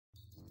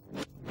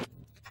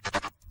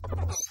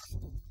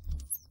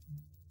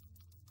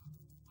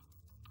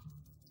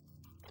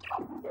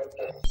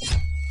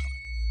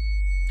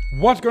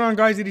What's going on,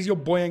 guys? It is your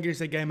boy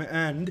Angrysagamer,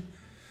 and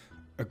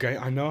okay,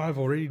 I know I've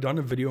already done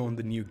a video on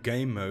the new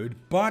game mode,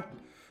 but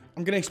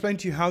I'm gonna explain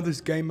to you how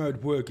this game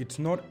mode works. It's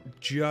not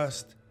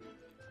just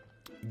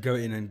go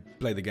in and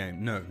play the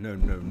game. No,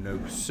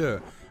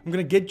 sir. I'm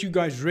gonna get you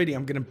guys ready.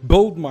 I'm gonna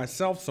build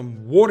myself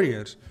some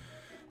warriors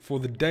for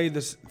the day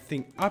this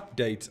thing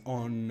updates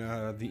on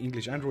the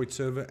English Android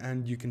server,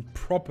 and you can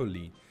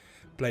properly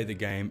play the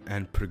game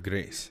and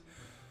progress.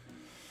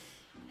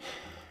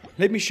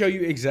 Let me show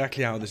you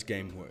exactly how this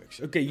game works.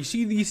 Okay, you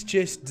see these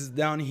chests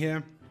down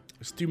here?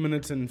 It's 2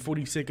 minutes and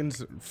 40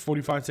 seconds,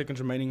 45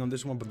 seconds remaining on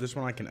this one, but this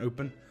one I can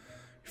open.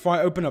 If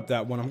I open up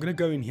that one, I'm going to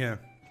go in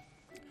here.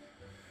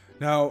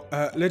 Now,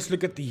 let's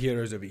look at the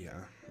heroes over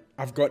here.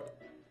 I've got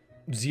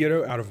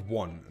 0 out of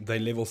 1. They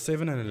level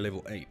 7 and a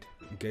level 8.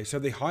 Okay, so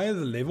the higher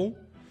the level,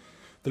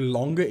 the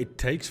longer it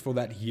takes for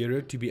that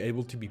hero to be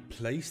able to be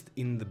placed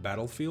in the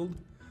battlefield.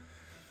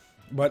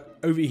 But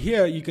over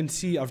here, you can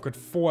see I've got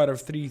 4 out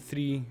of 3,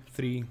 3,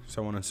 3,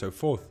 so on and so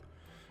forth.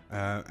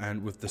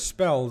 And with the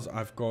spells,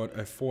 I've got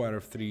a 4 out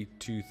of 3,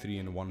 2, 3,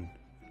 and 1,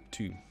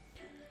 2.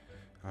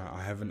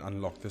 I haven't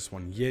unlocked this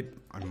one yet.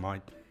 I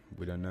might.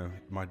 We don't know.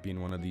 It might be in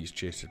one of these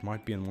chests. It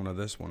might be in one of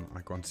this one. I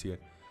can't see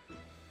it.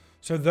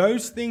 So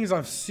those things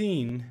I've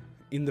seen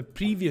in the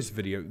previous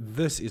video.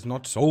 This is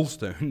not soul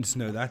stones.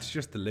 No, that's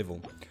just the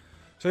level.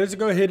 So let's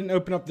go ahead and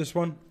open up this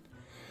one.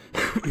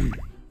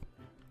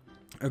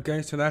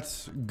 Okay, so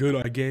that's good,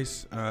 I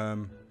guess. Yeah,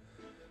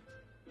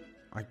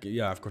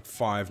 I've got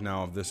 5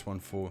 now of this one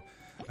for...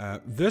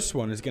 this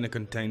one is going to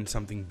contain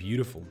something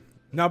beautiful.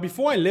 Now,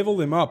 before I level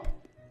them up,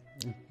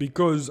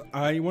 because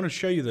I want to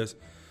show you this.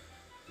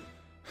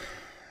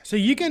 So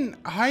you can...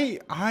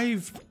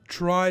 I've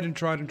tried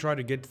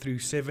to get through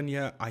 7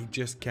 here. I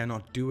just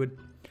cannot do it.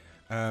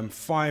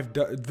 5...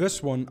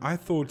 This one, I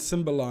thought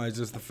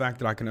symbolizes the fact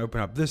that I can open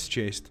up this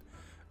chest.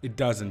 It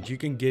doesn't. You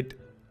can get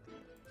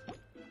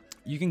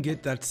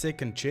that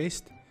second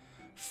chest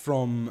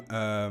from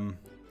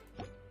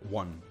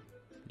 1.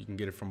 You can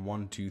get it from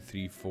 1, 2,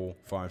 3, 4,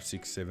 5,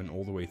 6, 7,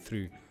 all the way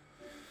through.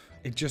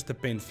 It just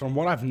depends. From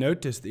what I've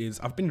noticed is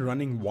I've been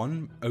running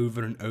 1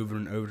 over and over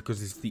and over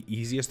because it's the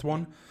easiest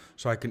one.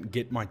 So I can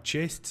get my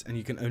chests, and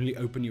you can only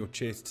open your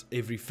chests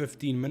every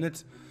 15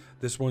 minutes.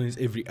 This one is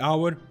every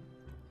hour.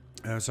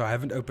 So I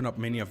haven't opened up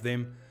many of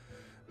them.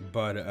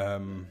 But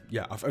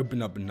yeah, I've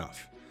opened up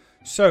enough.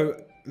 So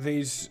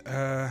there's...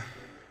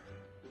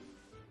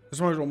 this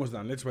one is almost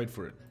done. Let's wait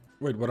for it.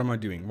 Wait, what am I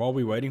doing? While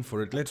we're waiting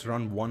for it, let's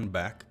run 1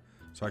 back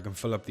so I can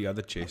fill up the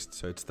other chest.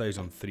 So it stays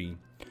on 3.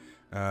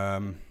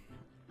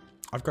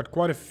 I've got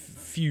quite a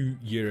few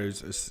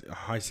heroes, a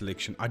high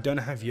selection. I don't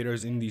have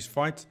heroes in these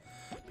fights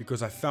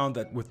because I found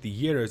that with the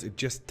heroes, it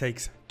just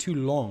takes too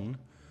long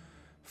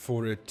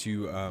for it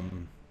to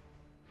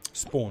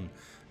spawn.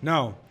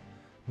 Now,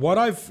 what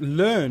I've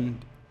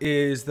learned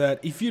is that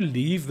if you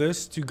leave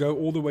this to go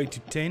all the way to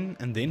 10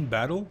 and then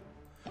battle,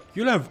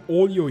 you'll have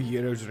all your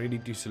heroes ready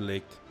to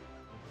select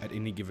at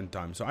any given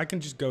time. So I can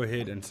just go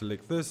ahead and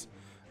select this,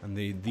 and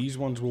these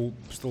ones will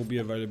still be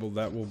available,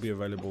 that will be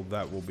available,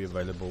 that will be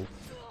available,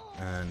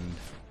 and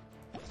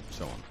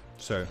so on.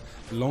 So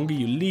the longer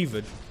you leave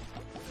it,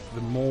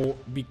 the more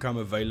become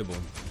available,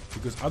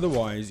 because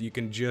otherwise you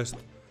can just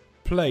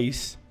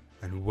place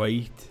and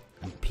wait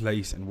and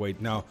place and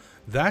wait. Now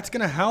that's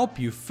gonna help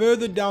you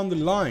further down the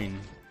line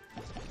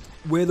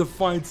where the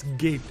fights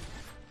get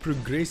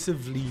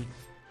progressively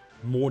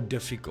more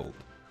difficult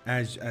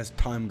as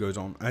time goes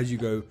on, as you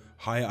go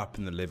higher up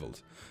in the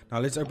levels. Now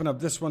let's open up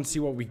this one, see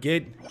what we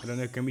get. I don't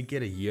know, can we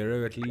get a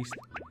hero at least?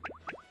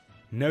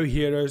 No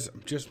heroes,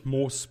 just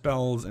more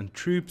spells and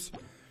troops.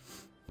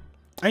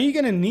 And you're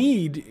gonna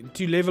need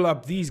to level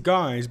up these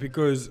guys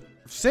because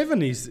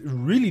 7 is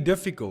really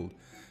difficult.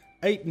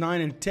 8,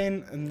 9, and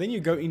 10, and then you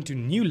go into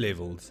new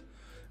levels,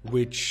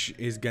 which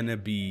is gonna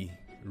be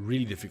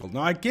really difficult.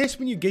 Now I guess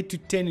when you get to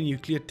 10 and you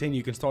clear 10,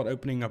 you can start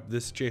opening up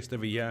this chest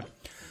over here.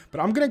 But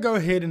I'm gonna go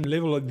ahead and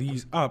level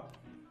these up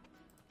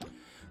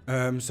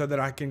so that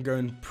I can go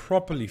and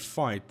properly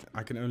fight.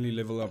 I can only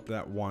level up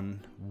that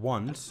one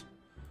once.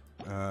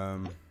 I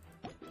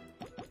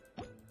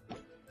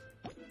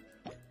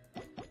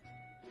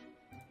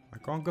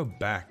can't go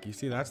back. You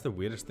see, that's the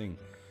weirdest thing.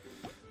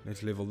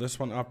 Let's level this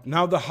one up.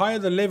 Now the higher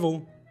the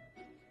level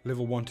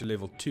 1 to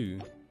level 2.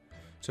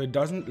 So it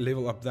doesn't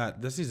level up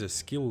that. This is a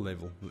skill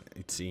level,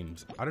 it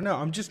seems. I don't know.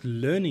 I'm just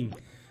learning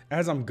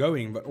as I'm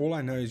going. But all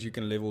I know is you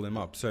can level them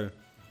up. So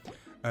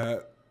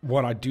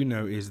what I do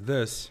know is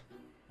this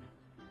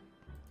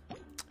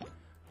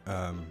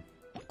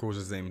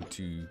causes them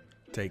to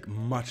take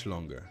much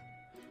longer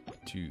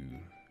to...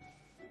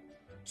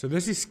 So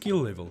this is skill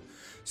level.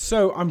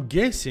 So I'm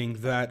guessing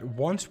that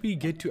once we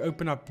get to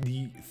open up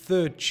the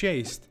 3rd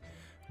chest,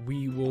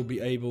 we will be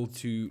able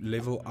to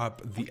level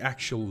up the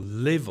actual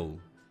level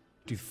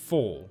to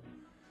 4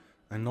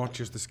 and not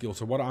just the skill.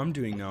 So what I'm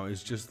doing now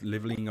is just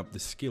leveling up the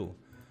skill,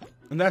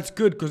 and that's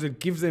good because it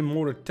gives them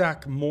more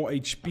attack, more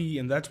HP,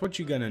 and that's what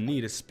you're gonna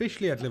need,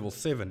 especially at level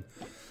 7.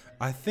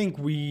 I think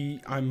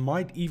I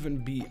might even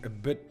be a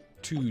bit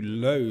too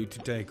low to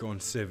take on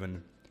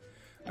 7.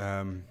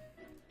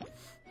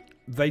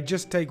 They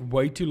just take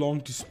way too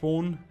long to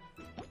spawn.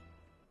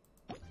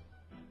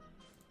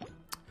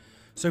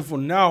 So for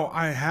now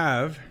I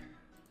have,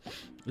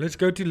 let's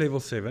go to level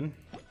 7.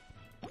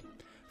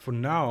 For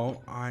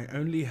now I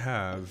only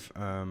have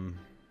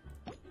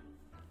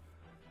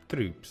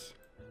troops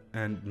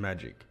and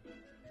magic.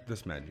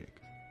 This magic.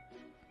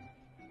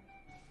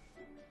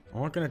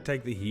 I'm not going to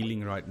take the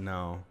healing right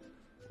now,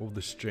 or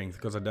the strength,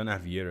 because I don't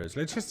have heroes.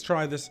 Let's just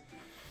try this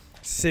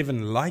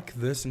 7 like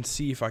this and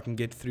see if I can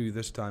get through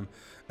this time.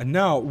 And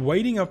now,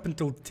 waiting up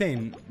until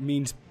 10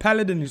 means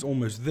Paladin is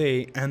almost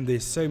there, and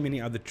there's so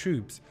many other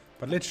troops.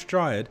 But let's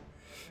try it.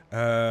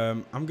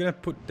 I'm going to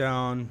put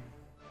down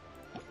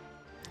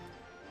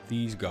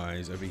these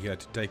guys over here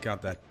to take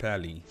out that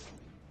pally.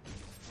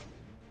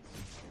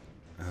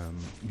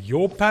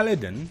 Your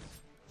Paladin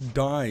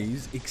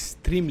dies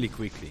extremely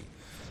quickly.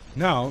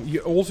 Now,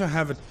 you also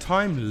have a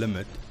time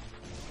limit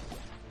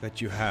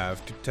that you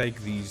have to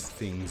take these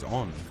things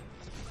on.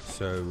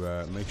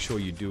 So, make sure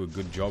you do a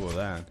good job of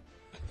that.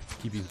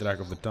 Keeping track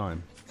of the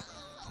time.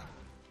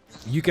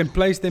 You can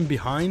place them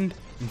behind,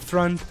 in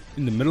front,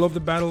 in the middle of the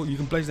battle. You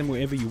can place them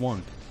wherever you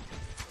want.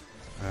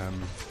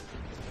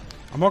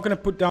 I'm not going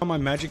to put down my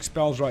magic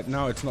spells right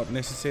now. It's not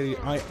necessary.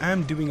 I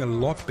am doing a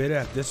lot better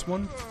at this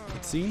one,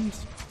 it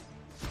seems.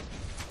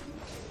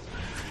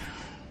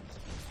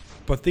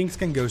 But things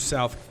can go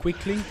south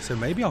quickly, so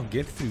maybe I'll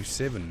get through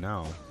 7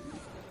 now.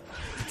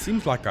 It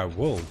seems like I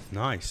will.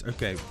 Nice.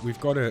 Okay, we've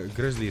got a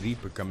Grizzly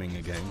Reaper coming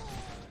again.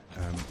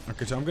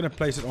 Okay, so I'm going to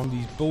place it on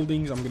these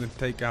buildings. I'm going to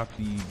take out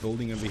the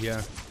building over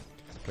here.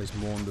 Place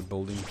more on the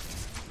building.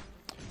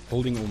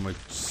 Building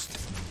almost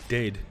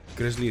dead.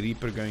 Grizzly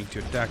Reaper going to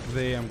attack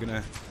there. I'm going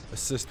to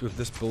assist with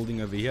this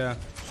building over here.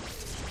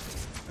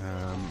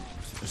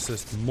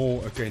 Assist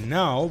more. Okay,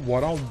 now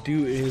what I'll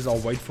do is I'll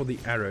wait for the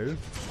arrow.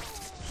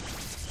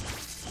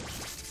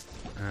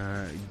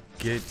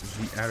 Get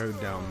the arrow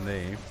down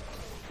there.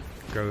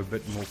 Go a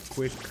bit more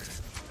quick.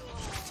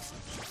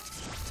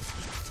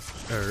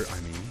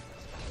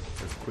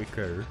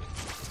 Quicker.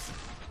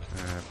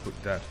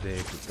 Put that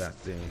there, put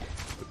that there,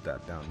 put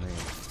that down there.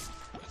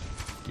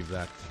 Give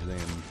that to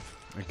them.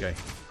 Okay,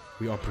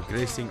 we are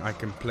progressing. I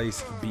can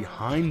place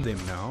behind them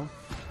now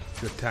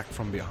to attack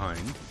from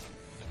behind.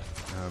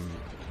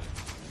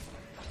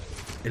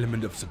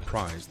 Element of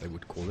surprise, they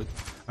would call it.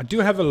 I do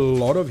have a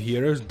lot of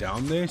heroes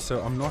down there,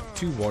 so I'm not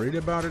too worried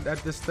about it at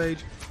this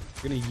stage.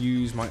 I'm going to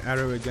use my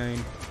arrow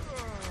again.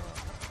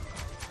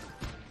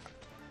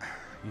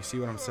 You see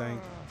what I'm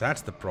saying?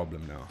 That's the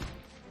problem now.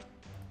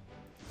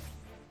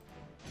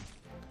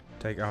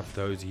 Take out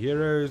those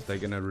heroes. They're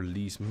going to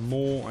release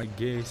more, I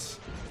guess.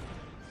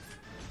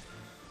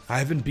 I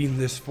haven't been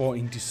this far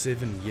into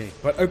 7 yet.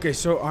 But okay,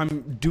 so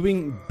I'm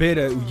doing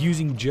better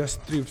using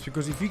just troops.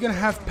 Because if you're going to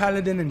have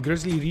Paladin and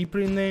Grizzly Reaper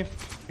in there,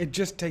 it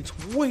just takes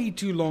way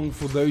too long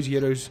for those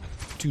heroes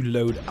to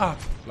load up.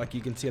 Like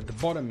you can see at the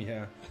bottom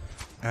here.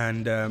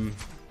 And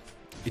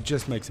it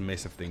just makes a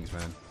mess of things,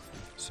 man.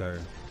 So,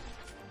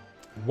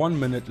 1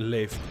 minute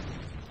left.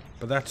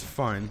 But that's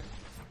fine.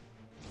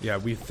 Yeah,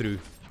 we're through.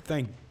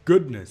 Thank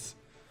goodness.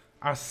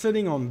 I was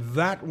sitting on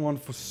that one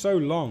for so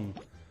long.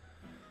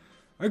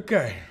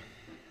 Okay.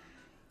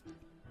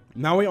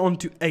 Now we're on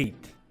to 8.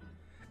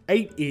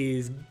 8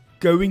 is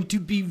going to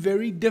be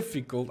very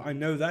difficult. I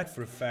know that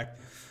for a fact.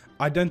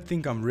 I don't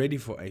think I'm ready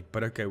for 8.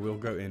 But okay, we'll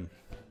go in.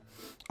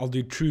 I'll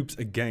do troops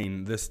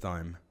again this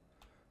time.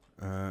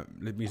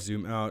 Let me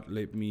zoom out.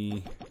 Let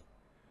me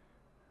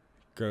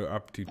go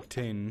up to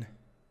 10.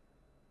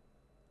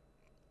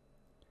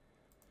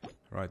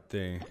 Right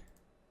there.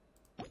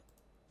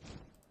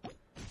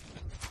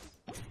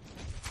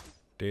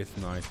 Death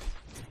Knight.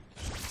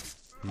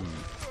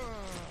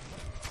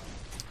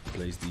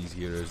 Place these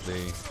heroes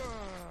there.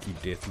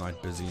 Keep Death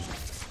Knight busy.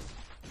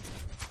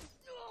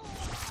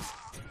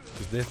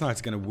 Because Death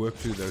Knight's going to work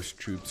through those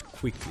troops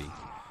quickly.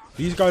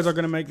 These guys are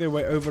going to make their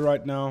way over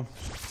right now.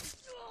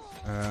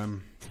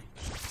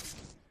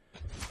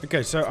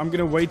 Okay, so I'm going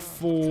to wait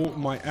for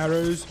my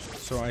arrows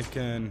so I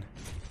can...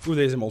 Oh,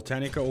 there's a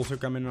Multanica also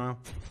coming now.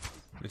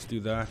 Let's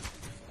do that.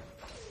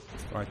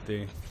 Right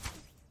there.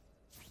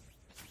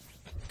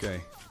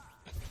 Okay.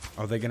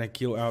 Are they going to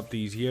kill out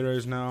these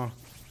heroes now?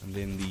 And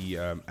then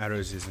the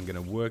arrows isn't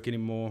going to work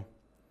anymore.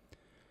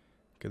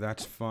 Okay,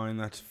 that's fine,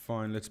 that's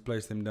fine. Let's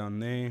place them down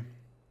there.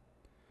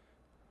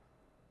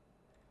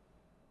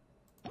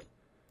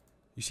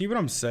 You see what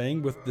I'm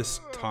saying with this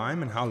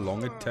time and how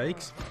long it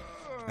takes?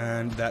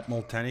 And that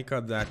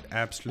Multanica that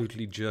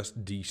absolutely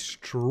just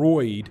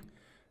destroyed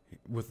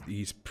with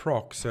these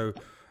procs. So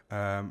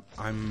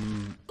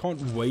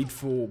can't wait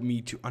for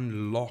me to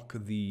unlock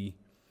the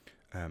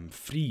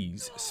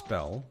freeze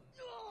spell.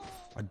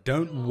 I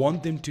don't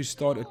want them to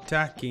start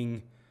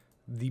attacking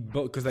the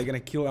build because they're gonna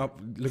kill out.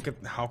 Look at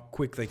how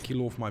quick they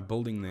kill off my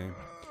building there.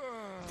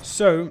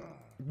 So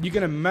you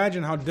can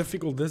imagine how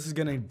difficult this is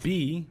gonna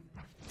be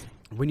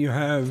when you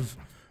have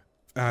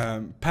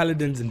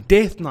paladins and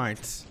death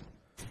knights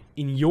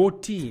in your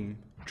team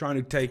trying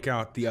to take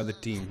out the other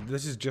team.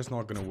 This is just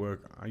not going to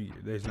work.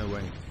 There's no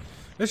way.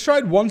 Let's try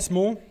it once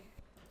more.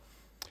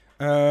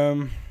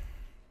 Let's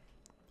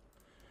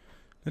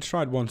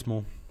try it once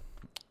more.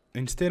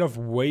 Instead of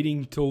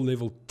waiting till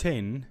level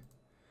 10,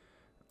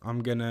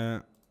 I'm going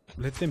to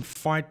let them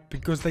fight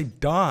because they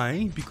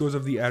die because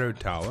of the arrow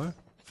tower.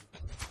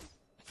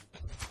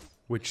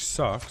 Which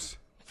sucks.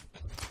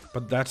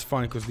 But that's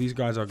fine because these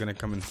guys are going to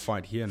come and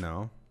fight here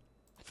now.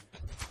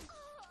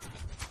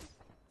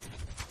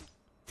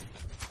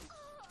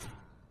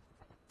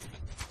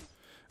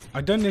 I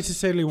don't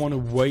necessarily want to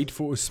wait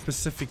for a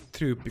specific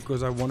troop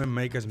because I want to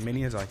make as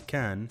many as I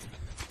can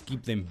to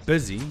keep them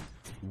busy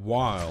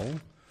while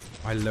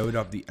I load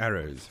up the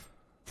arrows.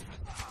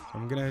 So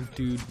I'm going to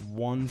do it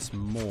once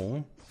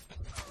more.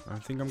 I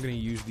think I'm going to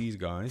use these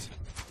guys.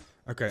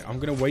 Okay, I'm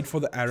going to wait for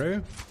the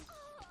arrow.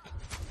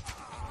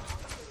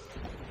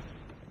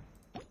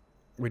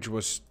 Which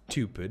was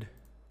stupid.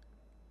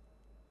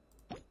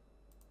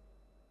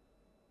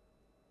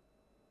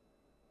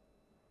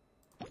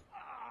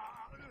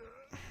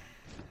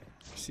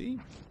 See?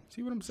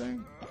 See what I'm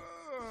saying?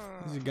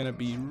 This is gonna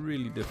be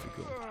really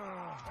difficult.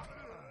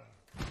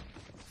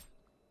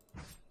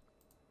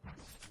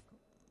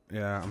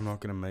 Yeah, I'm not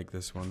gonna make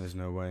this one. There's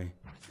no way.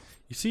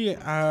 You see,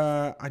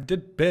 I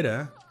did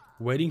better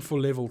waiting for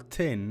level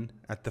 10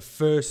 at the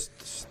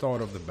first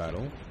start of the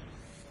battle.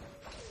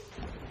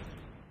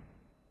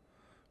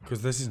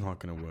 Because this is not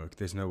gonna work.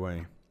 There's no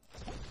way.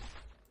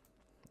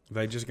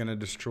 They're just gonna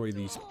destroy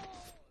these...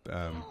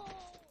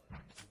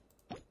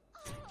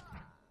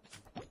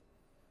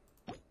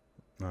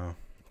 No.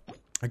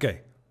 Okay,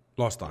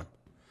 last time.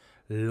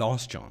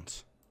 Last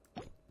chance.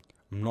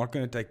 I'm not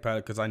going to take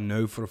Paladin because I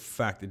know for a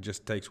fact it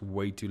just takes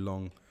way too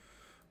long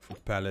for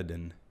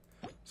Paladin.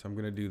 So I'm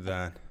going to do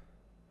that.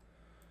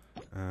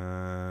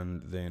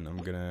 And then I'm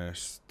going to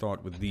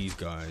start with these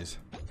guys.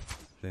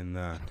 Then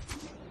that.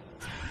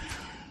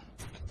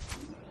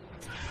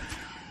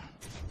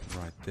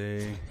 Right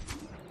there.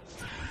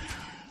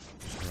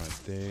 Right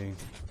there.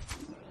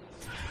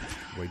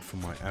 Wait for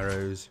my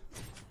arrows.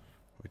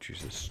 Which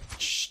is a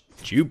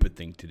stupid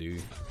thing to do.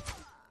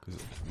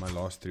 Because my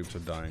last troops are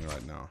dying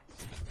right now.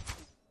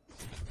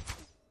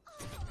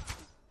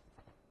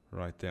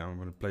 Right there. I'm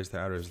going to place the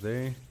arrows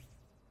there.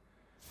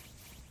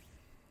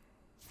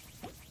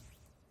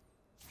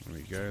 There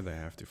we go. They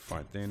have to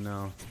fight there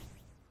now.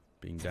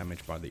 Being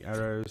damaged by the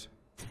arrows.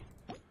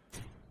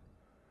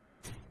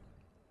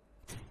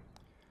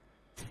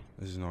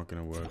 This is not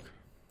going to work.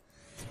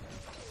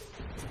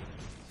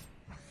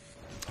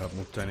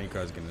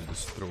 Multanica is going to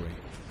destroy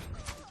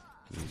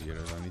these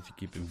heroes. I need to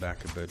keep him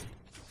back a bit.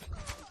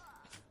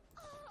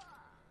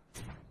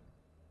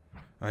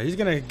 He's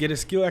gonna get a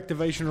skill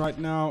activation right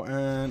now,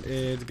 and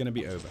it's gonna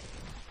be over.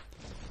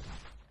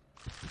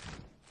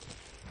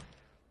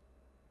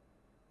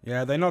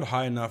 Yeah, they're not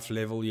high enough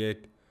level yet.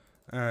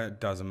 It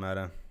doesn't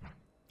matter.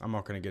 I'm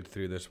not gonna get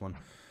through this one.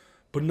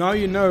 But now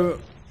you know.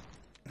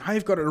 Now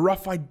you've got a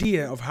rough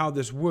idea of how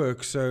this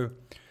works. So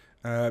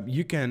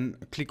you can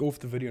click off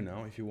the video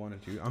now if you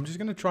wanted to. I'm just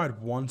gonna try it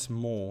once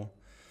more.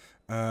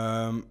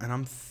 And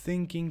I'm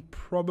thinking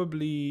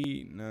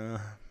probably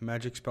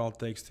magic spell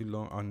takes too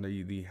long, and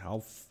the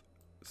health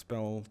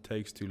spell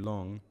takes too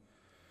long.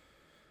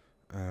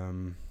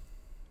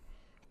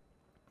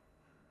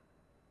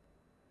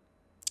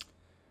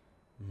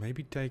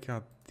 Maybe take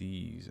out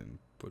these and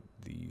put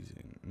these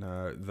in.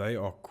 No, they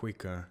are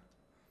quicker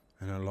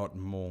and a lot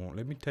more.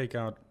 Let me take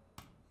out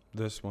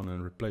this one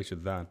and replace it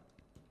with that.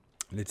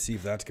 Let's see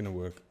if that's gonna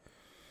work.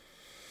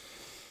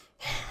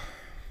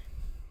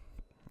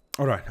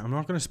 Alright, I'm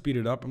not going to speed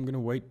it up. I'm going to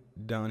wait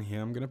down here.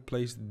 I'm going to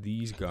place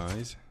these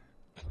guys.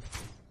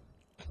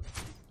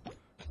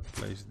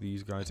 Place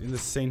these guys in the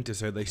center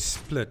so they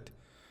split.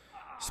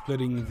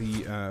 Splitting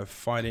the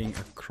fighting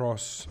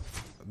across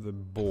the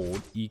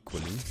board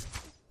equally.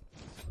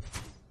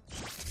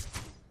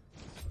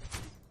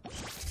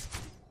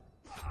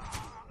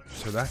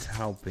 So that's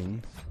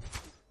helping,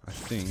 I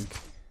think.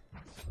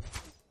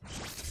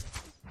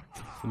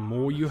 The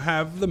more you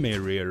have, the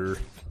merrier.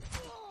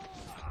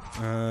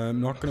 I'm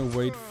not going to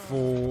wait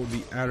for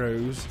the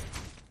arrows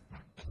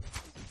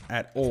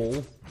at all.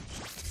 I'm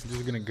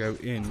just going to go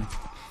in.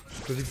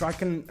 Because if I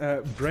can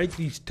break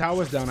these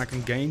towers down, I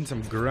can gain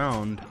some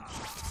ground.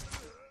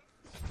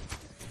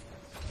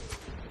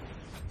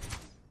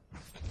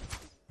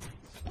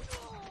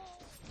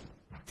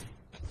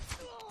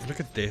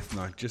 Look at Death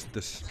Knight, just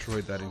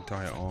destroyed that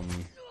entire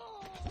army.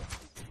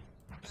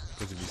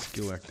 Because of his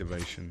skill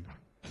activation.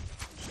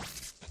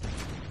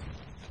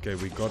 Okay,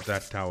 we got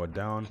that tower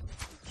down.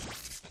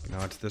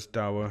 Now it's this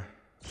tower.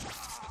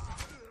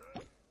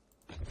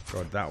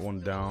 Got that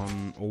one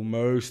down.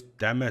 Almost.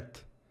 Damn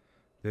it.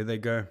 There they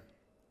go.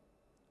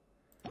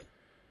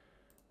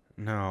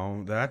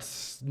 Now,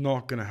 that's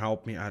not going to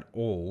help me at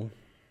all.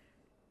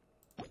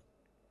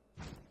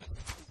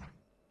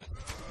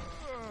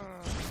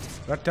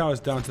 That tower's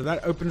down, so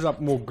that opens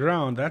up more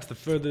ground. That's the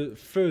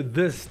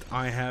furthest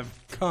I have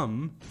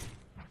come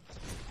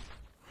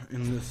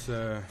in this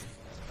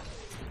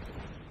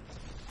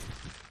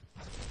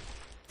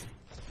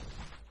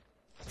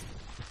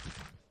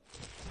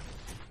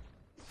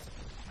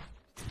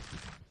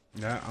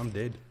No, I'm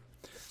dead.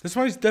 This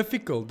one is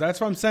difficult. That's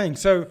what I'm saying.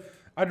 So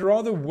I'd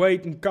rather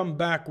wait and come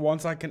back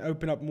once I can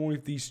open up more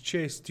of these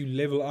chests to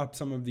level up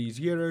some of these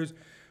heroes.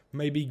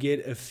 Maybe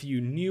get a few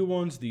new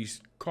ones.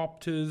 These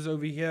copters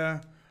over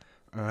here.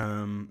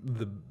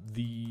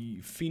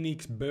 The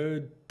phoenix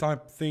bird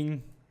type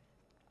thing.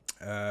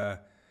 I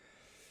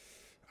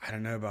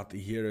don't know about the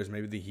heroes.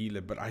 Maybe the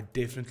healer. But I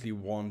definitely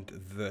want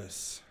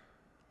this.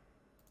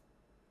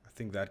 I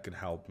think that could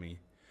help me.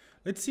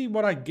 Let's see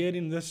what I get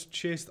in this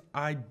chest.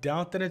 I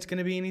doubt that it's going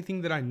to be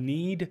anything that I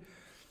need.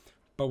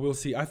 But we'll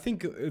see. I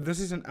think this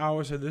is an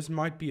hour, so this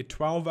might be a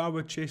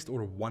 12-hour chest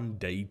or a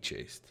 1-day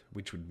chest,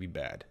 which would be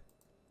bad.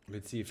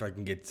 Let's see if I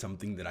can get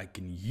something that I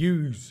can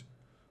use.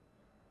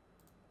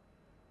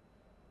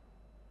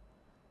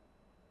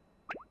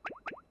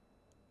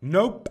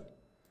 Nope.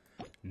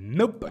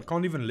 Nope. I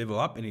can't even level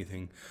up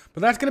anything.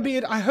 But that's going to be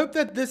it. I hope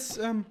that this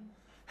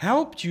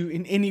helped you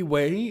in any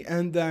way,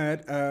 and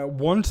that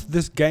once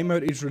this game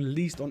mode is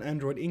released on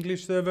Android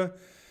English server,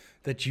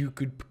 that you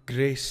could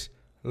progress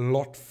a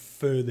lot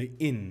further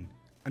in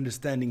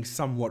understanding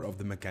somewhat of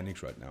the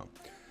mechanics right now.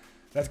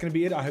 That's going to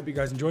be it. I hope you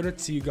guys enjoyed it.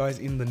 See you guys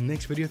in the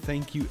next video.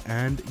 Thank you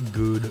and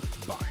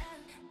goodbye.